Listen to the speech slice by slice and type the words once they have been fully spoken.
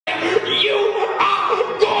You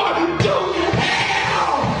are going to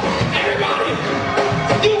hell. Everybody,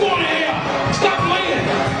 you going to hell. Stop playing.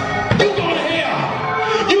 You going to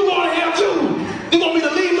hell. You going to hell too. You're going to be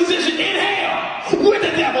the lead musician in hell with the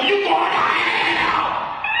devil. You going to hell.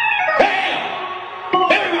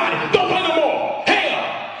 Hell. Everybody, don't play no more.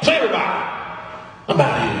 Hell. So everybody, I'm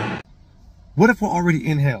out of here. What if we're already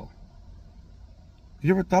in hell? You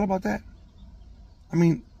ever thought about that? I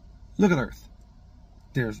mean, look at Earth.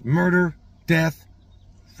 There's murder, death,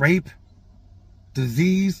 rape,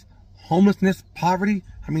 disease, homelessness, poverty.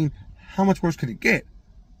 I mean, how much worse could it get?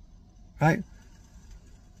 Right?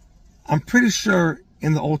 I'm pretty sure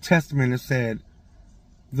in the Old Testament it said,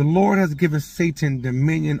 the Lord has given Satan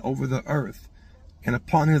dominion over the earth, and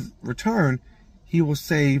upon his return, he will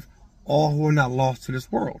save all who are not lost to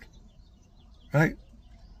this world. Right?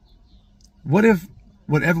 What if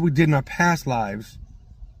whatever we did in our past lives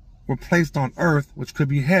were placed on earth, which could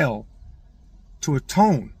be hell, to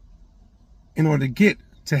atone in order to get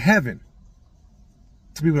to heaven,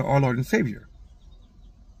 to be with our Lord and Savior?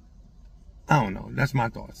 I don't know. That's my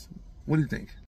thoughts. What do you think?